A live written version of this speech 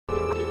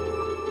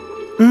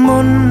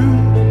মন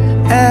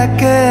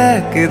একে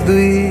একে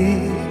দুই,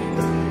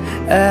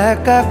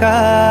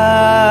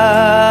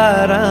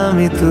 একাকার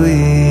আমি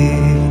তুই,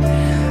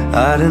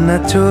 আর না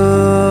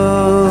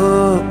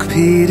চোখ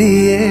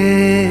ফিরিয়ে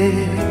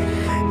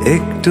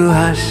একটু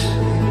হাস।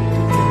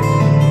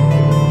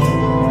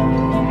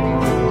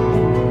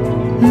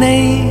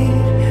 নেই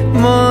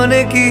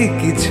মনে কি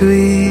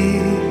কিছুই,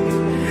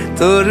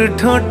 তোর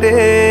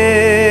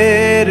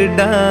ঠোঁটের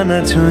ডানা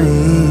ছুঁই,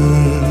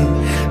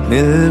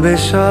 মিলবে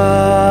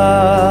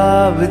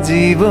সব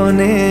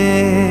জীবনে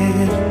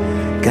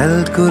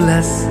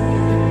ক্যালকুলাস।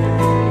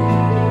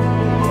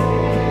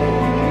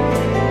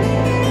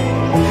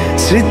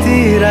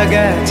 স্মৃতিরা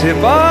গেছে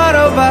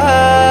পরবাস,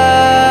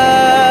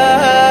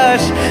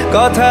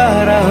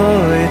 কথারা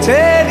হয়েছে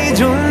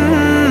নিঝুম,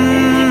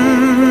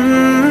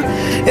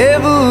 এ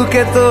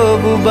বুকে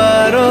তবু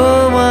 12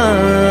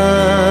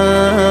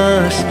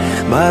 মাস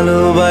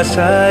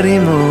ভালোবাসারই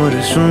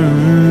মরশুম,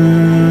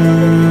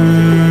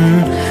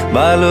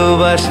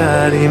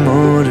 ভালোবাসারই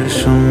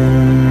মরশুম।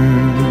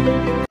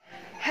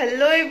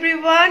 Hello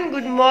everyone,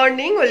 good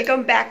morning, welcome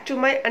back to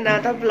my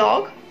another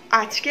blog.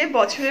 আজকে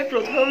বছরের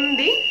প্রথম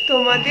দিন,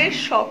 তোমাদের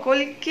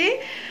সকলকে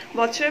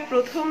বছরের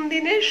প্রথম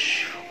দিনের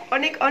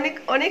অনেক অনেক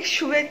অনেক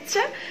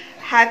শুভেচ্ছা,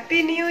 হ্যাপি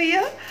নিউ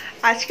ইয়ার।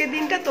 আজকের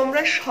দিনটা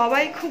তোমরা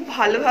সবাই খুব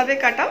ভালোভাবে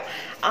কাটাও,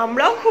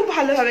 আমরাও খুব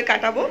ভালোভাবে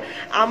কাটাবো।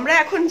 আমরা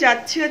এখন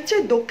যাচ্ছি হচ্ছে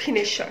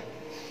দক্ষিণেশ্বর।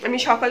 আমি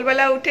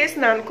সকালবেলা উঠে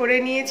স্নান করে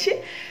নিয়েছি,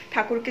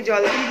 ঠাকুরকে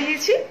জল দিয়ে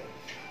দিয়েছি,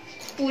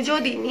 পুজো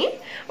দিইনি,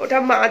 ওটা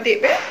মা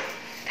দেবে।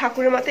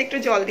 ঠাকুরের মাথায় একটু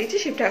জল দিয়েছি,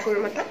 শিব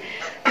ঠাকুরের মাথায়।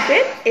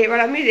 দেন এবার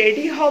আমি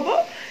রেডি হব,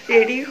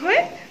 রেডি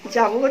হয়ে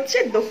যাব হচ্ছে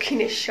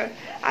দক্ষিণেশ্বর।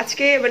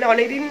 আজকে মানে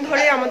অনেকদিন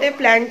ধরে আমাদের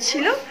প্ল্যান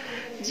ছিল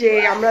যে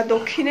আমরা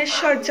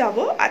দক্ষিণেশ্বর যাব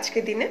আজকে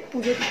দিনে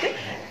পুজো দিতে।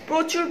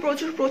 প্রচুর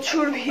প্রচুর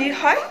প্রচুর ভিড়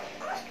হয়,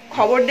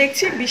 খবর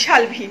দেখছি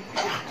বিশাল ভিড়,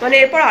 মানে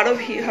এরপর আরো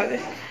ভিড় হবে।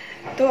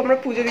 তো আমরা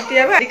পুজো দিতে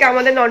যাবো। এদিকে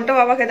আমাদের নন্টা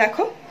বাবাকে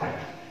দেখো,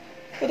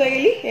 কোথায়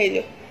গেলি, এই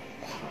যে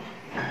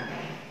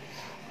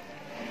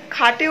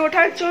খাটে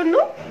ওঠার জন্য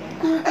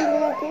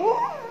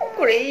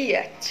করেই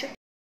যাচ্ছে।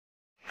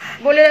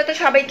 বলে রাখো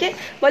সবাইকে,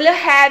 বলে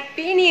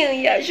হ্যাপি নিউ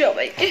ইয়ার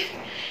সবাইকে।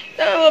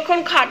 এখন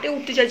খাটে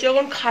উঠতে চাইছে,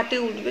 যখন খাটে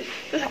উঠবে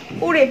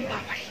ওরে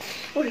বাবারে,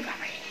 ওরে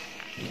বাবারে,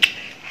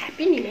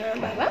 হ্যাপি নিউ ইয়ার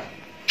বাবা।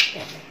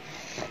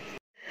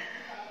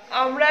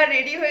 আমরা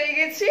রেডি হয়ে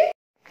গেছি,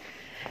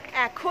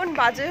 এখন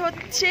বাজে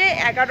হচ্ছে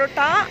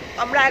 11টা।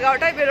 আমরা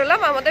 11টায় বেরোলাম,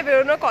 আমাদের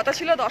বেরোনোর কথা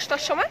ছিল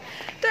 10টার সময়।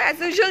 তো অ্যাজ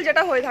ইউজুয়াল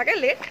যেটা হয়ে থাকে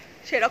লেট,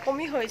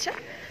 সেরকমই হয়েছে।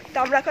 তো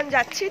আমরা এখন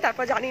যাচ্ছি,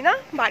 তারপর জানি না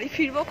বাড়ি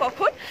ফিরবো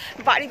কখন।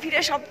 বাড়ি ফিরে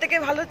সব থেকে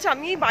ভালো হচ্ছে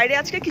আমি বাইরে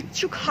আজকে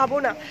কিচ্ছু খাবো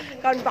না,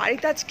 কারণ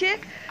বাড়িতে আজকে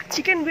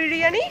চিকেন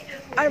বিরিয়ানি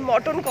আর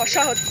মটন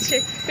কষা হচ্ছে।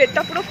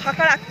 পেটটা পুরো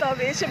ফাঁকা রাখতে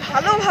হবে, এসে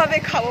ভালোভাবে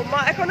খাবো। মা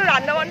এখনও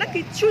রান্নাবান্না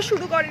কিচ্ছু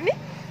শুরু করেনি।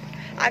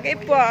 আগে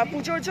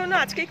পুজোর জন্য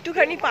আজকে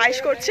একটুখানি পায়েস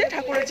করছে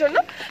ঠাকুরের জন্য,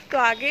 তো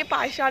আগে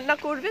পায়েস রান্না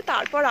করবে,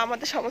 তারপর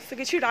আমাদের সমস্ত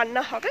কিছু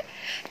রান্না হবে।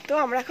 তো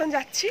আমরা এখন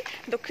যাচ্ছি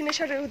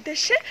দক্ষিণেশ্বরের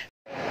উদ্দেশ্যে।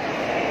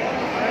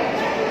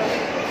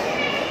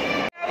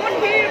 কেমন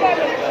ভিড়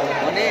বলো?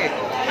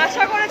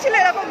 আশা করেছিল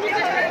এরকম ভিড়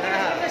হবে?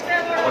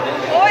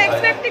 ও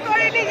এক্সপেক্টই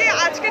করেনি যে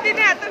আজকে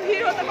দিনে এত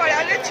ভিড় হতে পারে।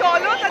 আরে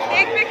চলো তা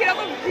দেখবে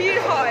কিরকম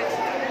ভিড় হয়।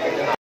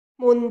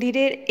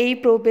 মন্দিরের এই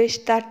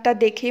প্রবেশদ্বারটা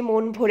দেখে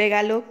মন ভরে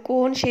গেল।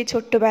 কোন সেই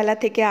ছোট্টবেলা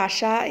থেকে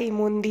আসা এই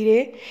মন্দিরে।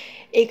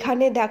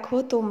 এখানে দেখো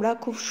তোমরা,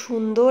 খুব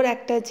সুন্দর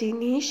একটা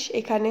জিনিস।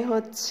 এখানে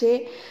হচ্ছে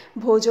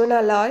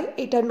ভোজনালয়,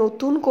 এটা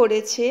নতুন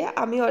করেছে।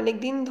 আমি অনেক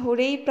দিন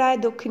ধরেই প্রায়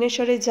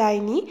দক্ষিণেশ্বরে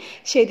যাইনি,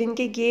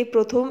 সেদিনকে গিয়ে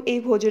প্রথম এই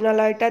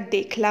ভোজনালয়টা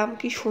দেখলাম,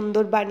 কি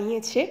সুন্দর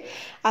বানিয়েছে।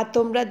 আর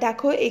তোমরা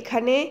দেখো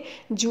এখানে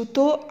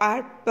জুতো আর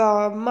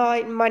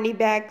মানি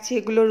ব্যাগ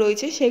যেগুলো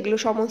রয়েছে সেগুলো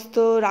সমস্ত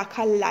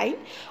রাখার লাইন।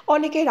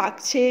 অনেকে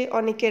রাখছে,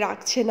 অনেকে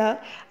রাখছে না।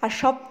 আর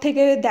সব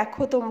থেকে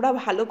দেখো তোমরা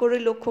ভালো করে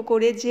লক্ষ্য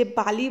করে, যে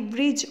বালি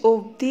ব্রিজ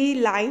অবধি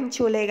লাইন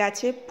চলে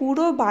গেছে,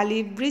 পুরো বালি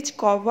ব্রিজ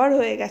কভার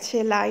হয়ে গেছে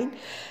লাইন।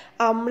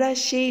 আমরা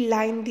সেই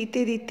লাইন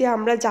দিতে দিতে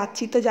আমরা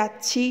যাচ্ছি তো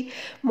যাচ্ছি,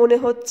 মনে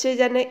হচ্ছে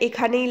যেন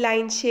এখানেই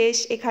লাইন শেষ,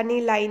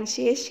 এখানেই লাইন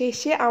শেষ।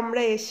 শেষে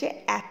আমরা এসে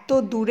এত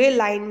দূরে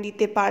লাইন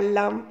দিতে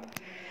পারলাম।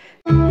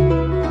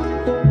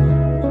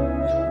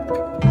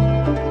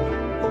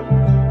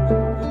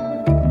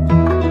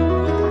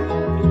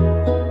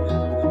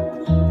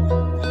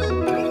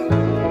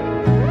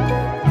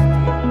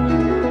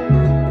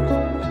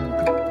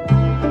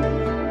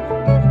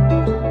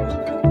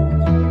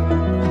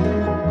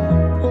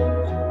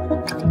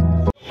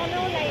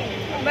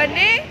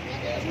 মানে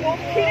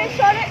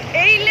দক্ষিণেশ্বরে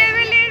এই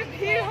লেভেলের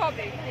ভিড়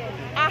হবে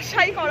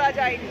আশাই করা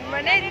যায়নি।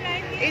 মানে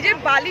এই যে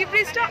বালি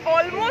ব্রিজটা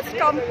অলমোস্ট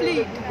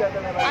কমপ্লিট,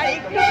 আর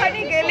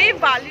একটুখানি গেলেই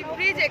বালি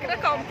ব্রিজ একটা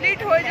কমপ্লিট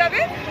হয়ে যাবে।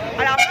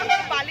 আর আমরা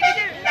বালি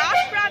ব্রিজের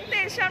লাস্ট প্রান্তে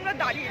এসে আমরা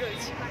দাঁড়িয়ে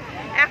রয়েছি।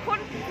 এখন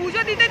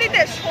পুজো দিতে দিতে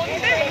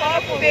সন্ধ্যে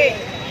হবে।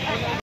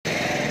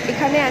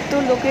 এখানে এত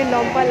লোকের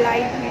লম্বা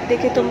লাইন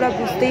দেখে তোমরা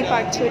বুঝতেই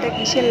পারছো এটা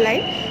কিসের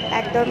লাইন।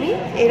 একদমই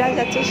এরা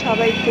যাচ্ছে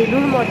সবাই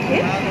বেলুড় মঠে,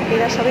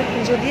 এরা সবাই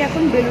পুজো দিয়ে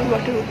এখন বেলুড়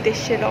মঠের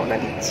উদ্দেশ্যে রওনা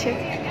দিচ্ছে।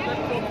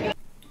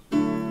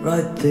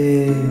 Right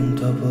there on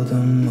top of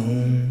the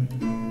moon,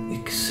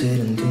 sit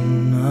and do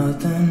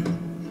nothing.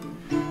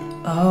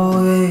 I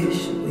wish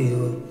we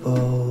were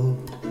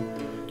bold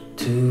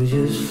to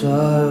just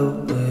fly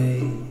away.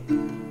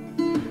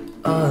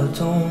 I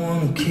don't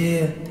wanna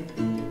care.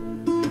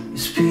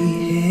 Just be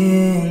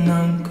here and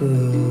I'm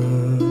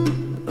good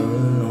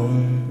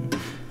alone.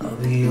 I'll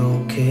be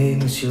okay,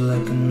 miss you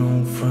like an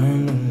old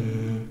friend.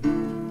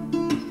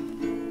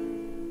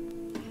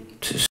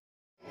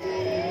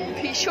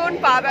 ভীষণ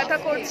পা ব্যথা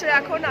করছে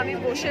এখন, আমি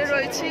বসে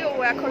রয়েছি, ও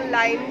এখন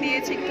line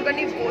দিয়েছে,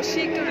 একটুখানি বসে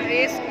একটু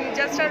রেস্ট,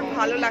 জাস্ট আর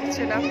ভালো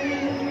লাগছে না।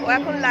 ও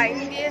এখন লাইন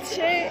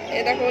দিয়েছে, এ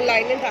দেখো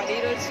লাইনে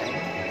দাঁড়িয়ে রয়েছে,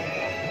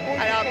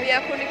 আর আমি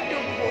এখন একটু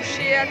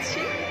বসে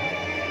আছি।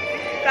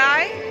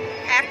 প্রায়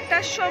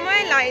 1টার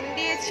সময় লাইন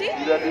দিয়েছি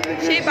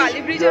সেই বালি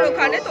ব্রিজের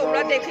ওখানে,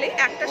 তোমরা দেখলে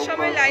 1টার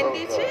সময় লাইন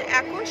দিয়েছি,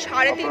 এখন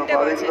 3:30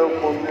 বাজে।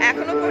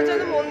 এখনো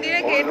পর্যন্ত মন্দিরে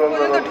গেট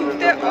পর্যন্ত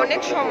ঢুকতে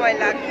অনেক সময়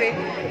লাগবে,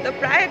 তো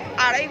প্রায়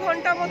 2.5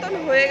 ঘন্টা মতন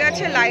হয়ে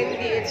গেছে লাইন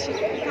দিয়েছি,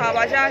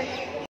 ভাবা যায়।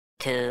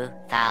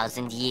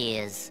 2000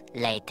 years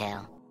later.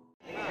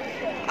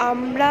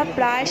 আমরা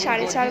প্রায়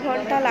 4.5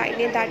 ঘন্টা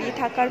লাইনে দাঁড়িয়ে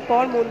থাকার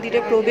পর মন্দিরে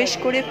প্রবেশ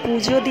করে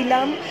পুজো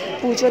দিলাম।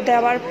 পুজো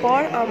দেওয়ার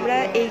পর আমরা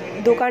এই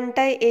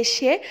দোকানটায়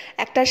এসে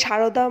একটা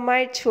সারদা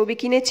মায়ের ছবি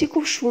কিনেছি,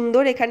 খুব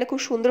সুন্দর, এখানে খুব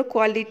সুন্দর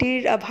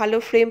কোয়ালিটির ভালো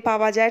ফ্রেম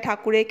পাওয়া যায়,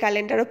 ঠাকুরের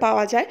ক্যালেন্ডারও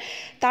পাওয়া যায়।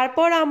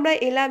 তারপর আমরা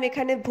এলাম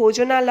এখানে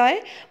ভোজনালয়।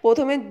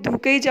 প্রথমে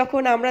ঢুকেই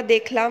যখন আমরা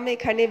দেখলাম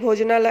এখানে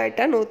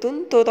ভোজনালয়টা নতুন,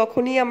 তো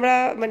তখনই আমরা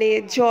মানে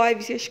জয়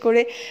বিশেষ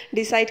করে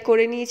ডিসাইড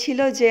করে নিয়েছিল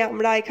যে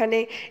আমরা এখানে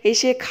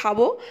এসে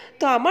খাবো।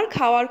 তো আমার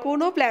খাওয়ার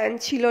কোনো প্ল্যান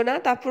ছিল না,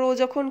 তারপর ও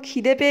যখন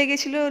খিদে পেয়ে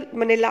গেছিলো,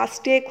 মানে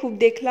লাস্টে খুব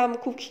দেখলাম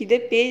খুব খিদে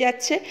পেয়ে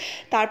যাচ্ছে,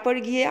 তারপর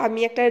গিয়ে আমি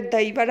একটা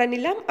দই বড়া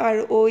নিলাম আর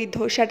ওই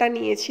ধোসাটা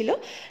নিয়েছিল।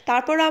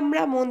 তারপর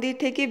আমরা মন্দির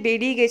থেকে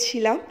বেরিয়ে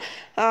গেছিলাম,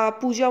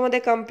 পুজো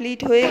আমাদের কমপ্লিট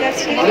হয়ে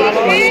গেছে,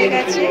 খাওয়া হয়ে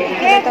গেছে।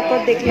 এখানে তারপর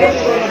দেখলাম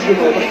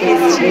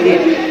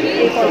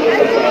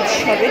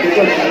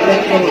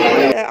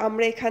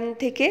আমরা এখান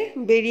থেকে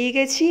বেরিয়ে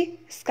গেছি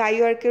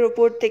স্কাইওয়ার্কের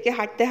ওপর থেকে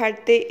হাঁটতে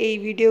হাঁটতে এই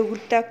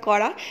ভিডিওটা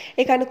করা।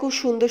 এখানে খুব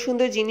সুন্দর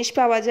সুন্দর জিনিস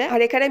পাওয়া যায়, আর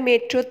এখানে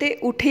মেট্রোতে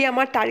উঠেই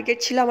আমার টার্গেট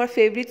ছিল আমার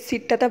ফেভারিট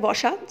সিটটাতে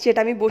বসা, যেটা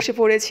আমি বসে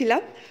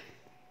পড়েছিলাম।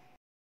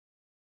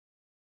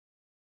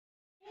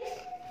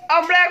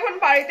 আমরা এখন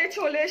বাড়িতে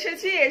চলে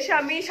এসেছি, এসে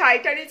আমি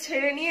শাড়িটারি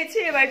ছেড়ে নিয়েছি,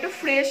 এবার একটু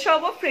ফ্রেশ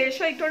হবো, ফ্রেশ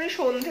হয়ে একটুখানি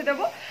সন্ধে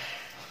দেবো,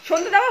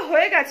 সন্ধে দেওয়া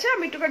হয়ে গেছে,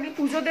 আমি একটুখানি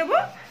পুজো দেবো,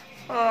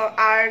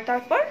 আর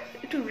তারপর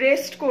একটু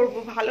রেস্ট করব।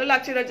 ভালো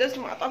লাগছে না, জাস্ট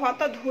মাথা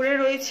ফাতা ধরে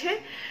রয়েছে,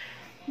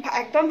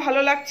 একদম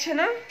ভালো লাগছে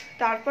না।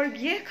 তারপর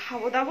গিয়ে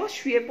খাবো দাবো,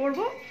 শুয়ে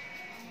পড়বো,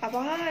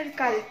 আবার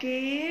কালকে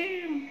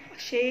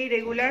সেই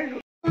রেগুলার।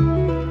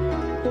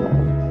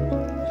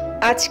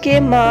 আজকে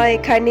মা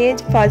এখানে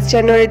 1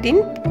 জানুয়ারি দিন,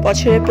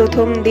 বছরের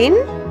প্রথম দিন,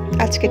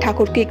 আজকে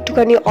ঠাকুরকে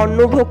একটুখানি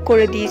অন্নভোগ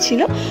করে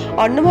দিয়েছিল।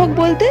 অন্নভোগ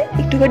বলতে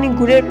একটুখানি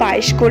গুড়ের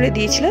পায়েস করে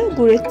দিয়েছিল,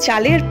 গুড়ের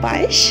চালের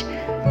পায়েস।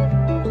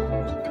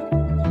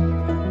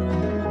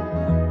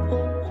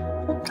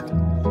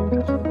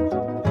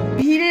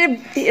 ভিড়ের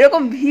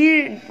এরকম ভিড়,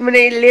 মানে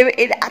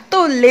এত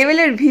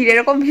লেভেলের ভিড়,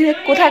 এরকম ভিড়ে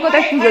কোথায়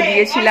কোথায় পুজো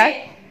দিয়েছিল?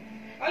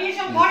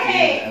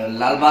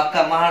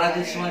 লালবাগকা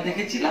মহারাজের সময়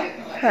দেখেছিলাম,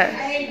 হ্যাঁ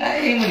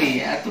এমনি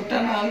এতটা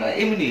না হলো,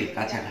 এমনি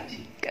কাছাকাছি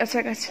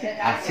কাছাকাছি,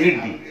 আর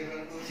সিডনি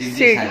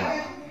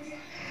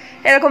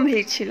এরকম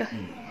ভিড় ছিল।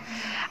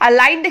 আর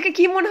লাইন দেখে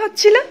কি মনে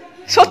হচ্ছিল?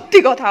 সত্যি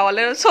কথা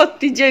বলে,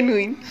 সত্যি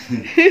জেনুইন।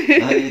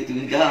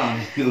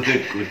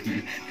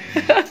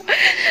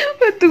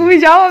 তুমি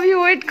যাও আমি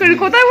ওয়েট করি।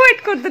 কোথায় ওয়েট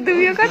করতে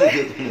তুমি ওখানে?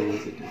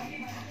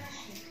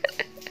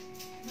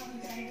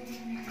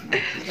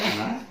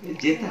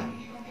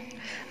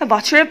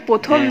 বছরের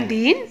প্রথম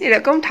দিন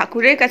এরকম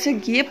ঠাকুরের কাছে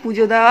গিয়ে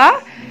পুজো দেওয়া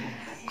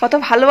কত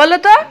ভালো বলো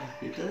তো।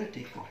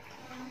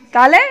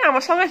 তাহলে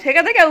আমার সঙ্গে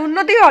থেকে থেকে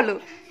উন্নতি হলো,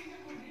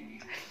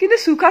 কিন্তু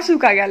সুখা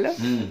সুখা গেল।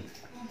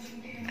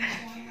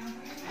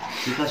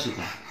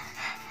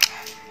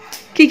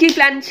 কি কি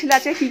প্ল্যান ছিল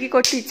আজকে, কি কি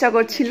করতে ইচ্ছা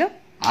করছিল?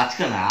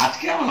 আজকে না,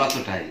 আজকে আমার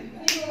অতটাই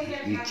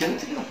ইচ্ছা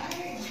ছিল।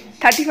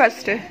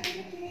 31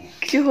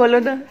 কিছু হলো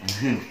না।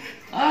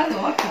 আর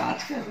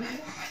আজকে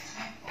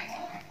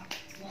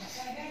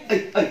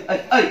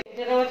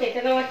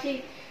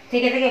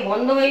থেকে থেকে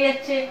বন্ধ হয়ে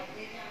যাচ্ছে,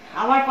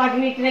 আবার 5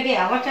 মিনিট লেগে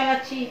আবার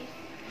চালাচ্ছি।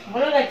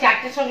 বলো না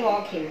 4টের সময়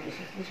বাবা খেয়ে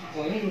উঠেছে।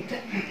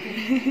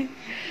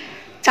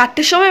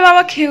 4টের সময়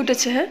বাবা খেয়ে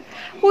উঠেছে? হ্যাঁ,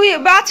 ওই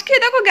আজকে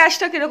দেখো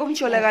গ্যাসটা কিরকম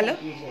চলে গেল।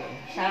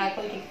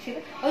 সারাক্ষণ ঠিক ছিল।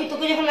 ওই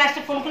তোকে যখন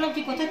লাস্টে ফোন করলাম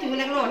তুই কোথায়, তুই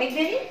বলে এখন অনেক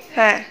দেরি,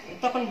 হ্যাঁ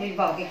তখন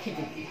বাবাকে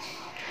খেতে দিয়েছি।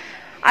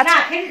 আচ্ছা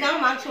খেতে দাও,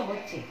 মাংস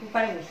হচ্ছে,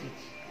 কুকারে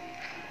বসিয়েছি।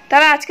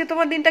 তাহলে আজকে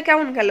তোমার দিনটা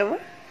কেমন গেল মা?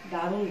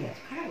 দারুণ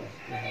গেছে, খারাপ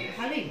গেছে,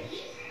 ভালোই গেছে।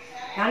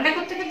 রান্না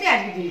করতে করতে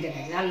আজকে দিনটা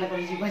গেছে, রান্না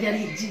করেছি বাজারে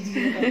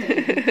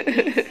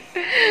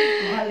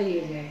ভালোই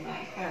গেছে।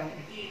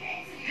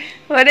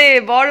 মানে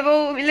বর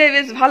বউ মিলে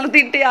বেশ ভালো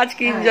দিনটাই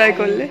আজকে এনজয়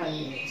করলে।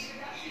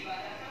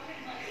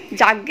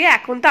 যাকগে,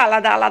 এখন তো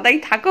আলাদা আলাদাই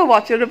থাকো,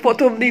 বছরের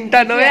প্রথম দিনটা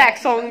নয়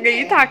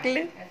একসঙ্গেই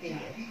থাকলে।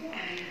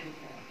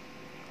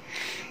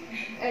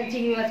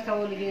 চিংড়ি মাছ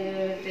খাবো,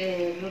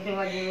 লোটে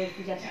মাছ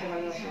পূজা খেতে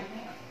ভালোবাসে,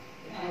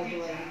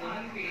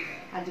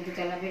 আর আর দুটো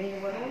তেলা বেরিয়ে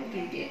বলো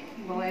তিনটে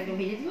বাবা একটু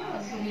ভেজে দিল আর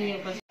দুটো নিয়ে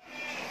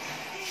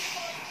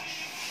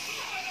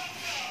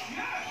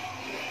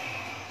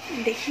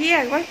দেখি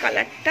একবার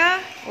কালারটা,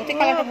 ওতে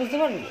কালারটা বুঝতে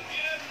পারবি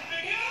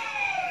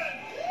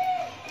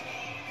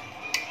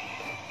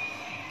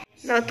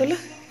না তোলো।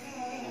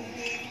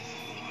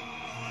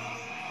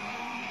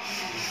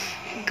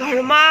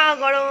 গরমা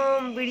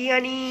গরম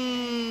বিরিয়ানি,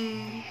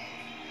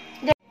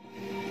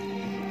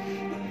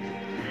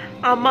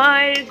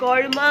 আমার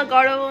গরমা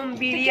গরম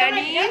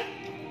বিরিয়ানি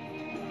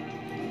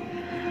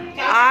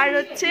আর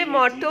হচ্ছে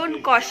মটন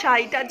কষা।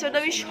 এটার জন্য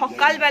আমি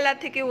সকালবেলা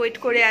থেকে ওয়েট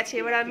করে আছি,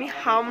 এবার আমি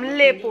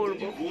হামলে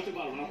পড়বো।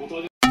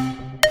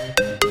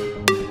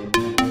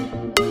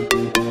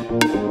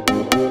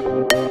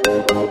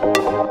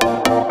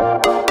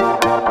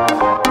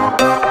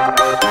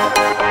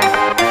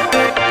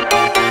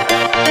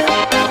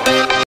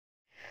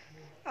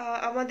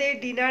 আমাদের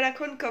ডিনার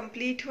এখন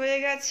কমপ্লিট হয়ে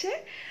গেছে,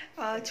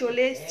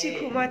 চলে এসেছি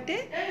ঘুমাতে।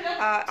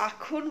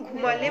 এখন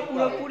ঘুমালে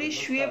পুরোপুরি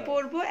শুয়ে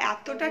পড়বো,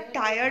 এতটা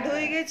টায়ার্ড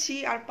হয়ে গেছি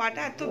আর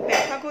পাটা এত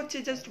ব্যথা করছে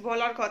জাস্ট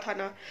বলার কথা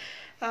না।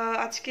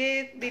 আজকে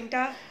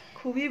দিনটা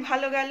খুবই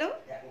ভালো গেল,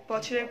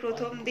 বছরের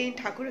প্রথম দিন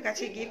ঠাকুরের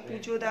কাছে গিয়ে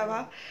পুজো দেওয়া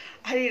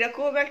আর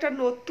এরকম একটা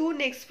নতুন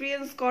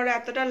এক্সপিরিয়েন্স করা,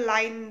 এতটা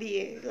লাইন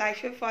দিয়ে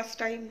লাইফে ফার্স্ট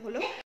টাইম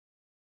হলো।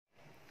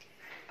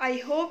 আই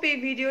হোপ এই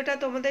ভিডিওটা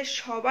তোমাদের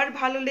সবার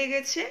ভালো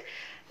লেগেছে।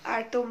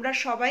 আর তোমরা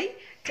সবাই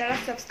যারা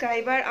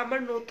সাবস্ক্রাইবার আমার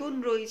নতুন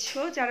রয়েছো,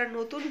 যারা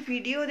নতুন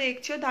ভিডিও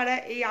দেখছো, তারা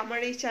আমার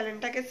এই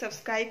চ্যানেলটাকে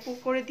সাবস্ক্রাইব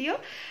করে দিও।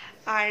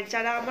 আর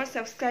যারা আমার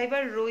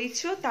সাবস্ক্রাইবার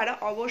রয়েছো তারা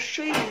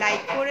অবশ্যই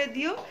লাইক করে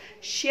দিও,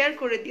 শেয়ার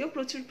করে দিও,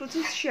 প্রচুর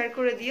প্রচুর শেয়ার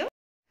করে দিও।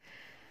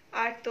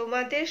 আর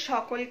তোমাদের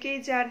সকলকেই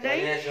জানাই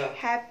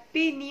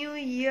হ্যাপি নিউ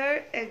ইয়ার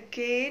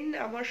এগেইন,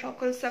 আমার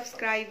সকল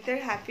সাবস্ক্রাইবদের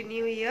হ্যাপি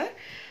নিউ ইয়ার।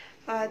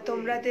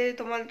 তোমাদের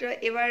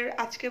এবার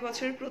আজকে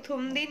বছরের প্রথম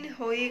দিন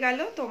হয়ে গেল,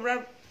 তোমরা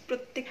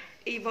প্রত্যেক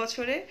এই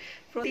বছরে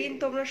প্রতিদিন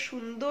তোমরা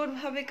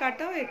সুন্দরভাবে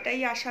কাটাও, এটাই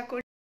আশা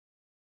করি।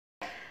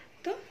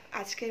 তো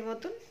আজকের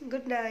মতন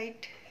গুড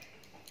নাইট।